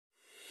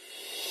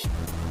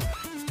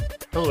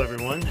Hello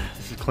everyone,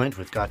 this is Clint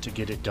with Got to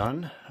Get It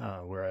Done,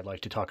 where I'd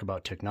like to talk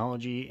about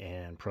technology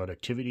and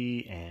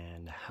productivity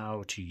and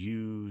how to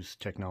use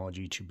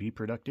technology to be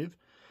productive.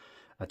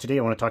 Today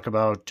I want to talk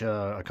about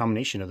a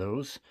combination of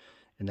those,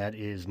 and that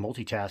is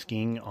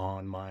multitasking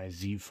on my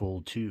Z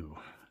Fold 2.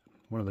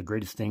 One of the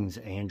greatest things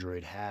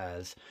Android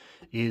has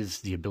is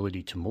the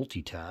ability to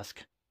multitask.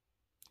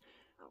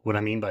 What I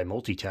mean by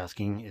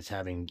multitasking is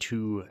having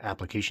two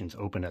applications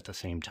open at the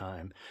same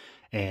time.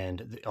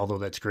 And although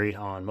that's great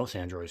on most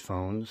Android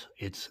phones,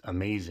 it's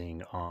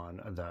amazing on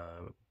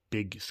the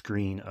big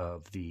screen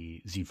of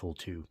the Z Fold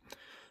 2.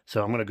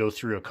 So I'm going to go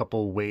through a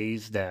couple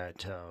ways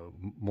that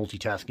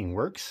multitasking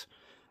works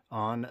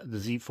on the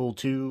Z Fold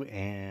 2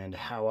 and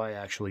how I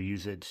actually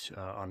use it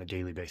on a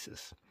daily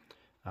basis.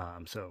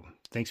 So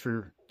thanks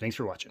for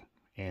watching,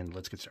 and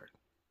let's get started.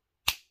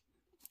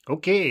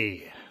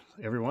 Okay,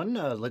 everyone,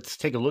 let's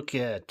take a look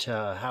at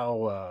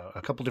how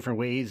a couple different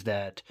ways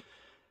that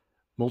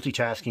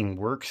multitasking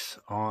works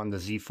on the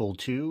Z Fold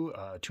 2.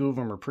 Two of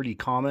them are pretty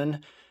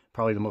common,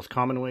 probably the most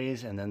common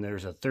ways, and then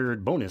there's a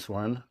third bonus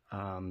one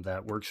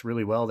that works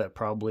really well that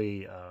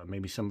probably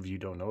maybe some of you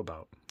don't know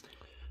about.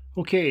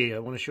 Okay, I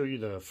want to show you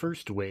the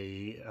first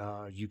way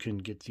you can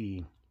get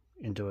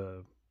into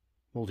a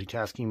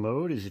multitasking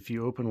mode is if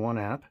you open one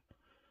app.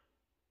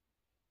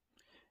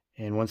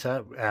 And once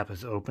that app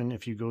is open,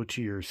 if you go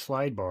to your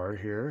slide bar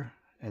here,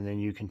 and then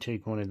you can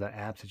take one of the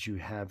apps that you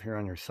have here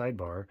on your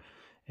sidebar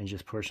and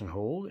just push and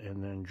hold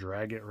and then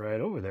drag it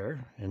right over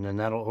there, and then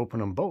that'll open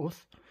them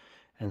both.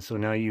 And so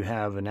now you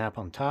have an app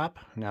on top,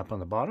 an app on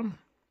the bottom.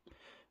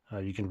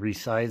 You can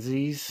resize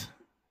these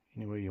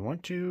any way you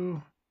want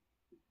to.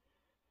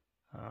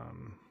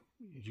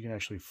 You can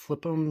actually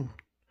flip them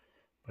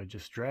by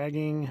just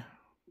dragging.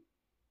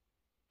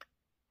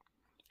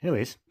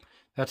 Anyways,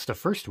 that's the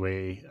first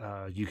way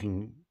you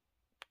can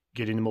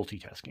get into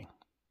multitasking.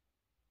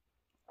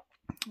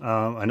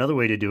 Another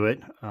way to do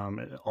it,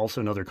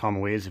 also another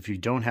common way, is if you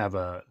don't have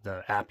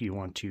the app you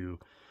want to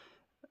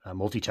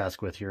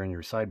multitask with here in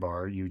your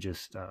sidebar, you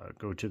just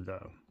go to the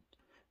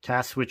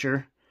task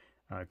switcher,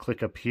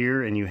 click up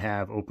here, and you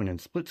have open in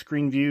split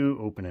screen view,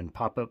 open in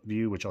pop-up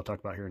view, which I'll talk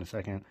about here in a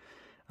second.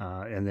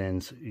 And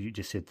then you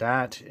just hit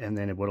that, and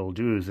then what it'll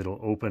do is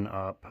it'll open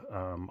up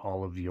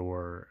all of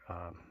your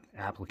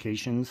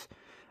applications.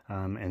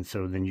 And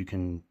so then you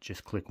can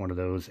just click one of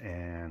those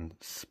and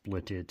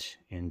split it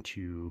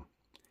into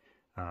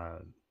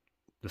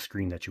the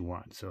screen that you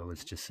want. So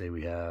let's just say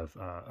we have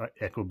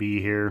Echo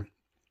B here.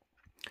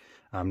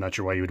 I'm not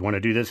sure why you would want to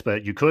do this,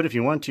 but you could if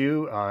you want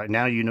to.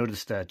 Now you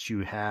notice that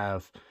you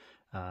have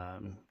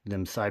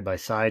them side by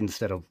side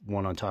instead of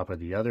one on top of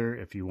the other.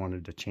 If you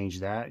wanted to change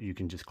that, you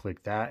can just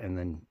click that, and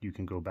then you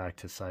can go back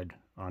to side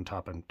on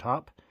top and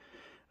top.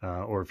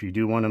 Or if you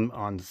do want them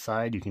on the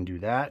side, you can do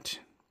that.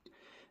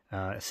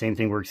 Same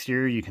thing works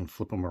here. You can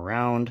flip them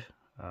around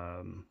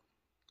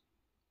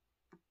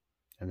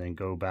and then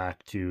go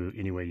back to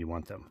any way you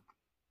want them.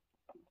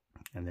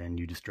 And then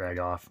you just drag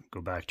off,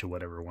 go back to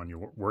whatever one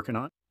you're working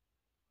on.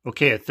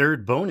 Okay, a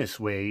third bonus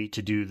way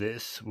to do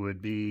this would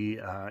be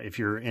if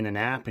you're in an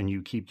app and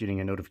you keep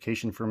getting a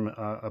notification from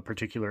a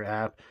particular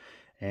app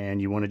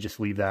and you want to just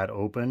leave that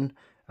open,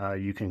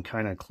 you can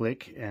kind of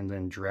click and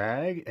then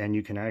drag, and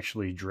you can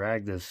actually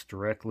drag this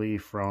directly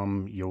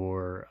from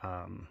your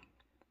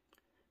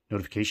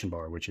notification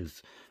bar, which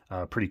is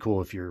pretty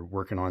cool if you're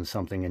working on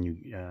something and you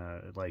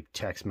like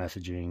text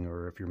messaging,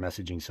 or if you're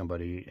messaging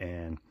somebody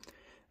and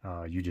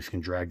you just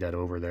can drag that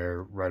over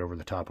there right over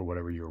the top of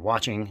whatever you're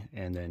watching,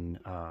 and then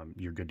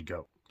you're good to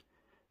go.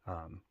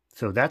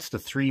 So that's the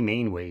three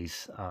main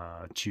ways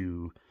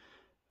to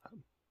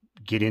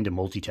get into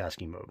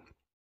multitasking mode.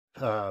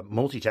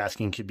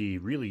 Multitasking could be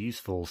really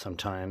useful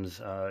sometimes.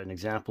 An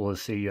example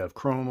is, say you have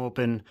Chrome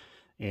open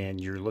and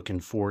you're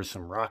looking for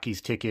some Rockies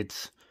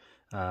tickets,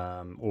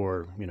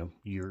 or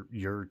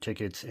your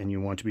tickets, and you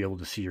want to be able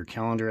to see your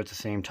calendar at the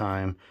same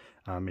time.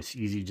 It's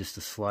easy just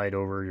to slide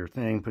over your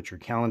thing, put your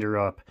calendar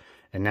up,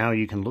 and now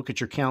you can look at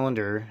your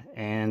calendar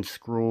and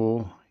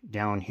scroll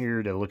down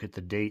here to look at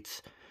the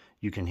dates.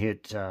 You can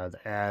hit the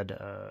add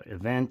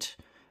event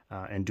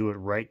and do it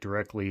right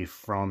directly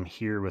from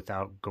here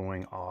without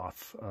going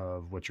off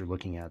of what you're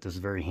looking at. This is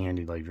very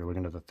handy, like if you're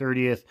looking at the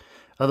 30th.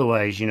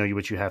 Otherwise,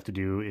 what you have to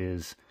do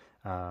is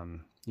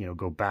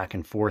go back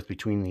and forth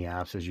between the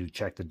apps as you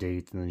check the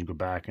date, and then you go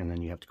back, and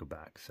then you have to go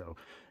back. So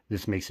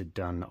this makes it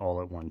done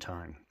all at one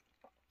time.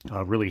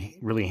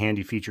 Really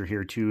handy feature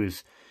here too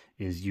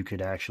is you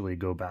could actually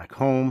go back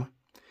home,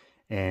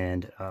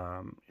 and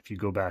if you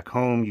go back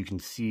home, you can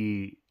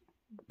see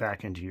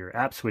back into your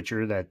app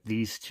switcher that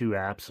these two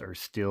apps are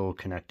still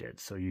connected.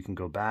 So you can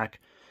go back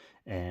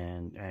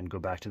and go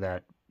back to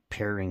that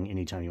pairing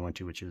anytime you want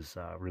to, which is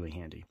really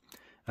handy.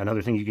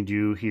 Another thing you can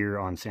do here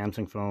on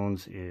Samsung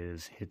phones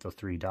is hit the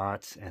three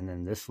dots, and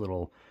then this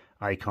little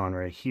icon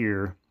right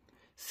here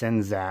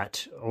sends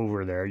that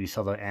over there. You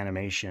saw the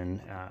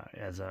animation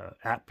as a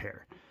app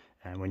pair.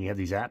 And when you have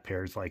these app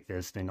pairs like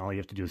this, then all you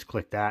have to do is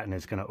click that, and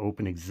it's going to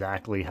open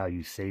exactly how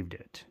you saved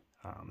it.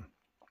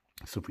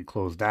 So if we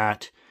close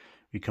that,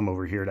 we come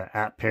over here to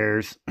app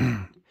pairs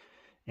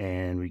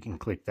and we can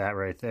click that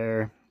right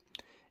there.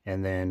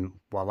 And then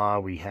voila,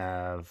 we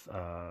have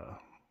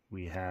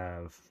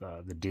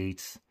the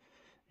dates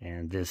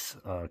and this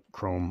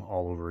Chrome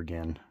all over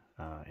again,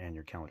 and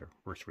your calendar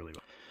works really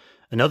well.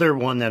 Another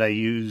one that I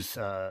use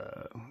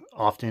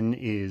often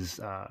is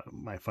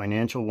my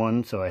financial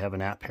one. So I have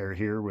an app pair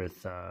here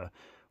with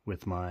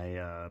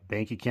my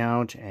bank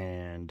account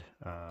and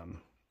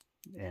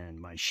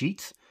my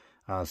sheets,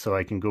 so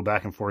I can go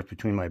back and forth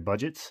between my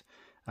budgets.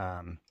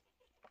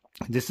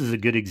 This is a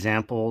good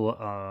example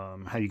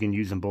how you can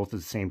use them both at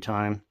the same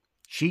time.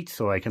 Sheets,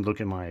 so I can look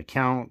at my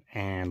account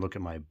and look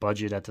at my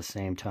budget at the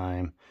same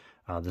time.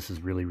 This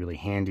is really, really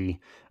handy.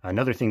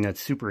 Another thing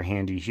that's super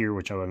handy here,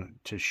 which I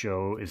want to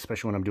show,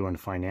 especially when I'm doing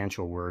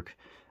financial work,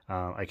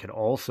 I could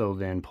also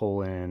then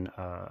pull in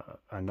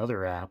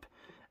another app,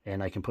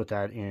 and I can put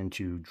that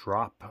into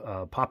drop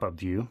pop-up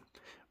view,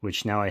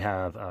 which now I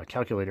have a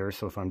calculator.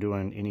 So if I'm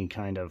doing any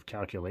kind of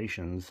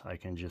calculations, I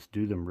can just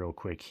do them real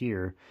quick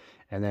here.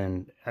 And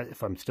then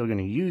if I'm still going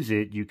to use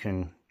it, you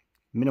can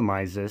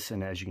minimize this.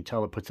 And as you can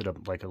tell, it puts it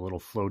up like a little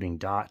floating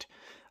dot.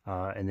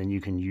 And then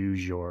you can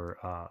use your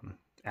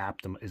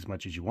app as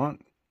much as you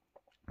want,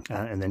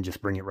 and then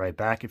just bring it right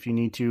back if you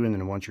need to. And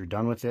then once you're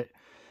done with it,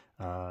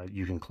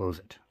 you can close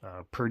it.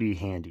 Pretty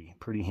handy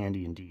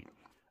indeed.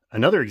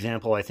 Another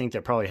example, I think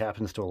that probably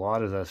happens to a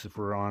lot of us if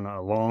we're on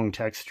a long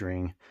text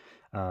string,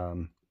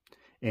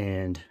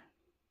 and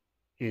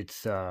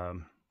it's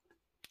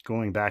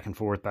going back and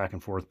forth,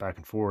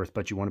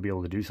 but you want to be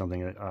able to do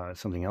something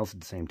else at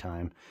the same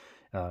time.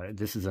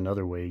 This is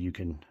another way you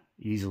can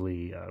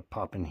easily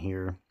pop in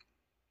here.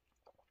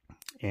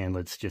 And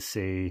let's just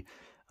say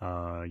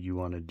you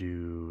want to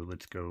do,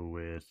 let's go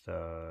with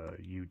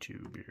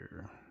YouTube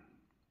here.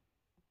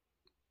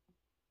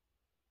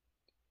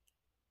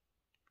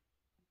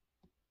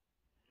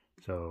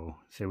 So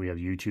say we have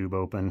YouTube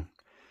open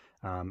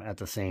at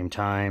the same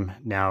time.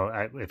 Now,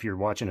 if you're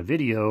watching a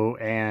video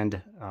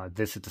and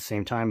this at the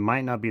same time,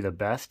 might not be the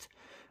best.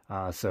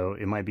 So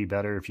it might be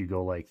better if you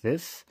go like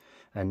this.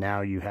 And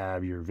now you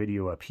have your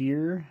video up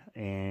here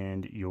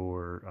and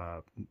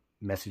your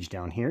message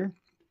down here.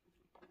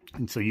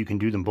 And so you can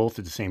do them both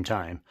at the same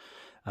time.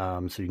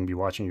 So you can be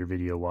watching your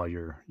video while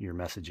you're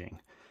messaging,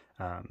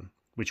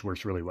 which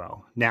works really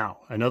well. Now,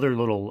 another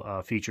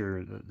little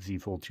feature that Z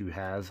Fold 2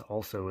 has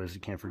also, is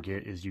you can't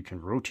forget, is you can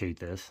rotate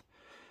this,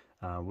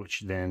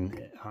 which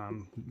then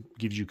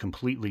gives you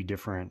completely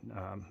different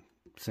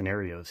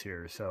scenarios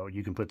here. So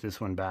you can put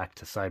this one back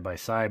to side by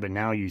side, but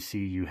now you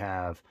see you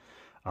have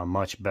a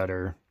much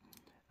better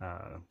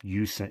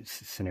use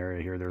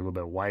scenario here. They're a little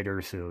bit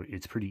wider, so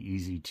it's pretty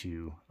easy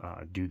to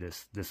do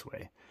this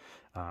way.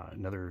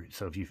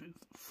 So if you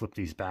flip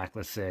these back,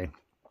 let's say,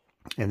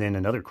 and then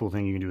another cool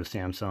thing you can do with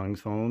Samsung's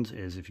phones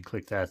is if you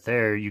click that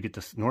there, you get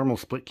this normal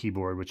split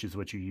keyboard, which is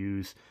what you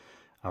use,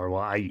 or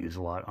well, I use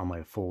a lot on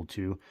my Fold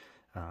 2.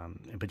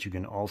 But you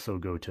can also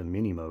go to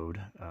mini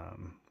mode.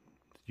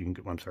 You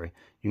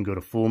can go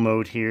to full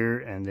mode here,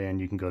 and then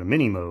you can go to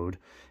mini mode.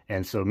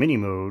 And so mini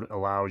mode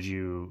allows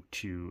you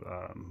to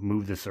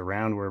move this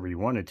around wherever you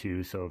wanted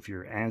to. So if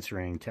you're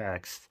answering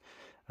text,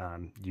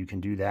 you can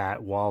do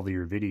that while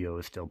your video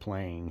is still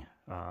playing,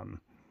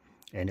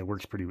 and it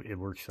works pretty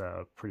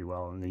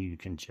well. And then you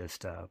can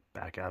just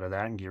back out of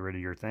that and get rid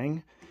of your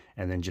thing,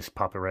 and then just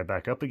pop it right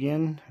back up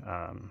again.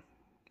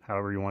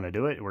 However you want to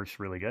do it, it works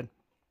really good.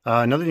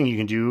 Another thing you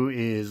can do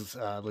is,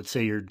 let's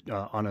say you're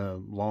on a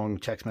long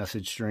text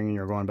message string and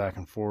you're going back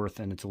and forth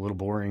and it's a little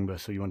boring,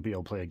 but so you want to be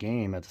able to play a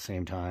game at the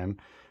same time.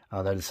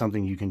 That is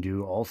something you can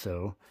do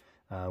also,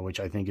 which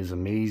I think is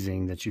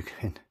amazing that you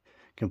can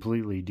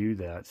completely do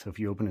that. So if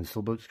you open in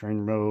split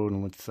screen mode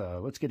and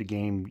let's get a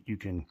game, you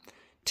can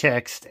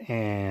text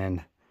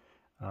and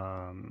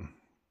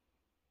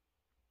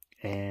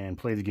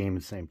play the game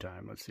at the same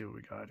time. Let's see what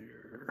we got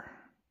here.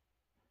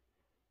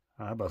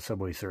 How about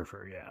Subway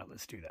Surfer? Yeah,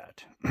 let's do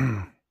that.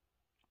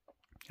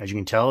 As you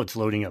can tell, it's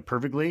loading up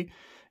perfectly.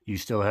 You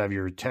still have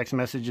your text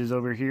messages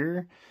over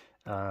here,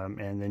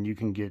 and then you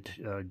can get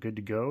good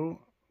to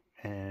go.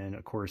 And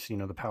of course, you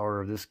know, the power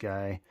of this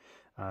guy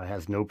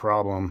has no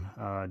problem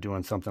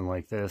doing something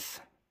like this.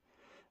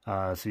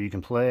 So you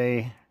can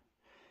play,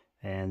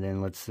 and then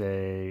let's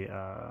say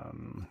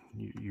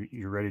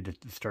you're ready to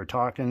start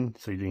talking.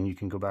 So then you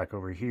can go back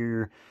over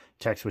here,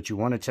 text what you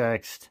want to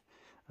text.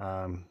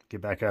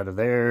 Get back out of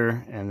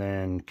there, and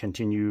then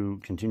continue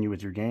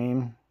with your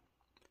game.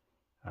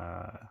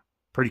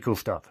 Pretty cool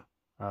stuff.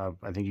 I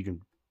think you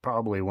can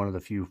probably one of the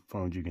few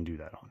phones you can do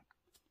that on.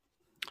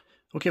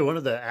 Okay, one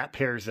of the app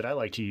pairs that I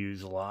like to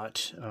use a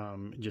lot,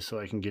 just so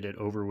I can get it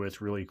over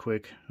with really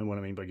quick, and what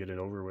I mean by get it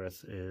over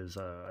with is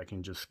I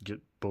can just get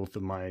both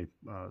of my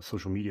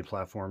social media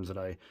platforms that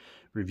I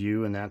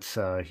review, and that's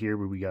here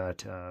where we got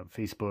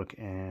Facebook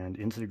and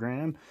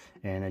Instagram,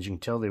 and as you can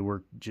tell, they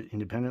work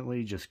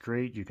independently just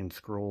great. You can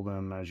scroll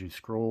them as you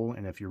scroll,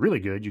 and if you're really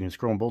good, you can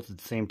scroll them both at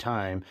the same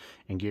time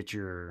and get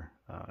your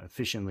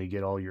efficiently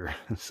get all your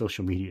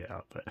social media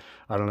out, but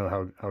I don't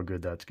know how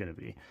good that's going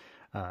to be.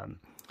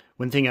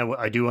 One thing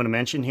I do want to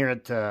mention here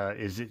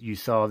is that you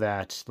saw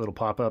that little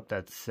pop-up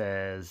that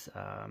says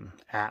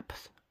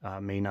apps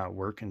may not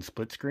work in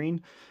split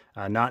screen.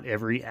 Not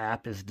every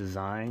app is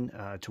designed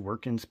to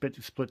work in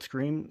split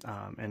screen,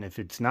 and if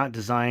it's not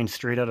designed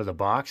straight out of the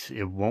box,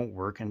 it won't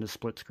work into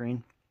split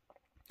screen.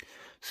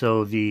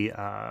 So the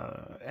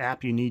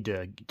app you need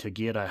to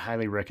get, I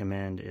highly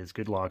recommend, is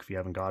GoodLock if you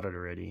haven't got it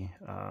already,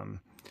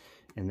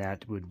 and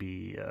that would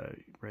be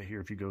right here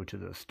if you go to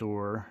the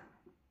store.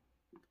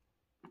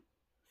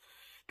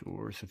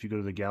 So if you go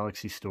to the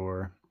Galaxy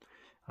Store,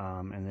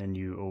 and then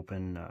you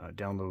open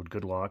download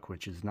GoodLock,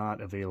 which is not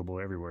available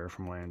everywhere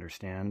from what I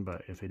understand,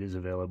 but if it is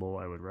available,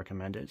 I would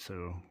recommend it.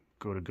 So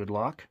go to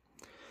GoodLock.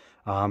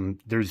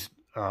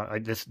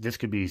 This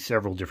could be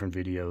several different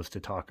videos to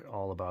talk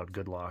all about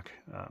GoodLock,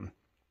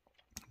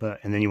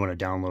 and then you want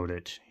to download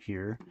it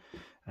here.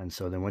 And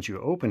so then once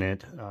you open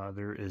it,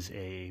 there is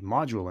a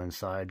module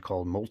inside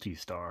called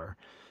Multistar.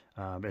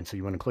 And so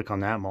you want to click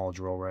on that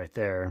module right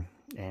there,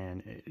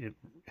 and it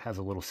has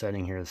a little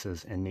setting here that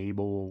says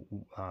enable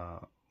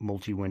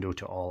multi-window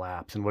to all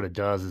apps. And what it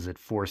does is it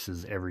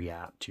forces every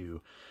app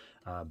to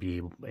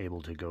be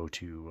able to go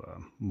to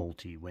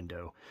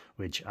multi-window,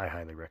 which I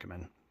highly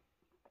recommend.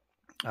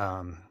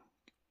 And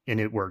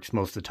it works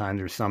most of the time.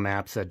 There's some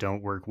apps that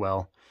don't work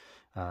well,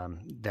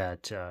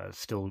 that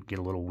still get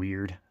a little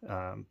weird,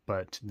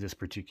 but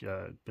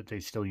they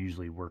still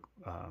usually work.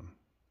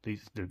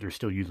 They're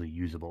still usually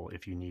usable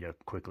if you need to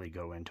quickly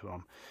go into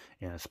them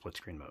in a split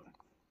screen mode.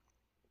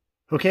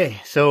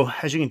 Okay, so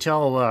as you can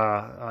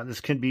tell,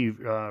 this can be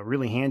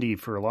really handy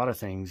for a lot of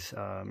things,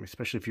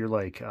 especially if you're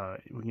like,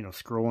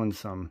 scrolling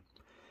some,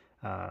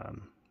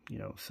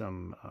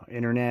 some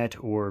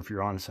internet, or if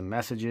you're on some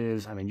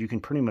messages. I mean, you can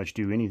pretty much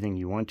do anything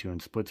you want to in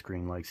split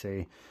screen. Like,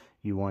 say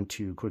you want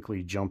to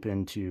quickly jump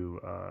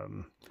into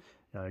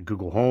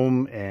Google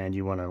Home, and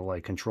you want to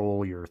like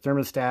control your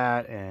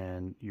thermostat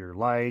and your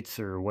lights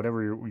or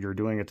whatever you're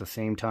doing at the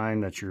same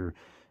time that you're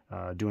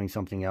doing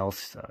something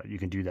else. You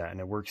can do that, and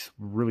it works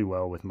really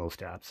well with most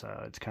apps.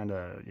 It's kind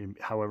of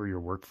however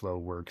your workflow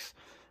works.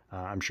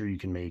 I'm sure you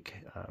can make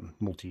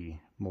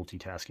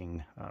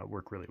multitasking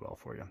work really well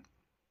for you.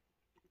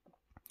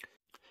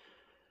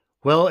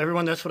 Well,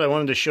 everyone, that's what I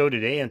wanted to show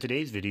today in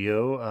today's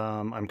video.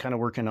 I'm kind of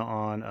working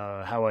on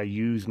how I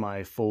use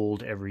my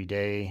Fold every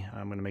day.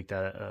 I'm going to make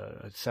that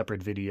a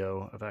separate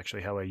video of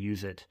actually how I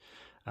use it.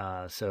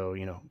 So,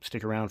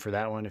 stick around for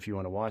that one if you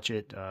want to watch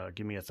it.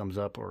 Give me a thumbs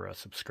up or a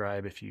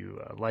subscribe if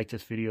you like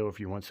this video. If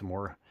you want some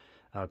more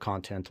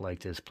content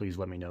like this, please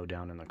let me know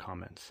down in the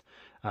comments.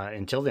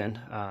 Until then,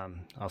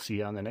 I'll see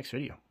you on the next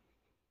video.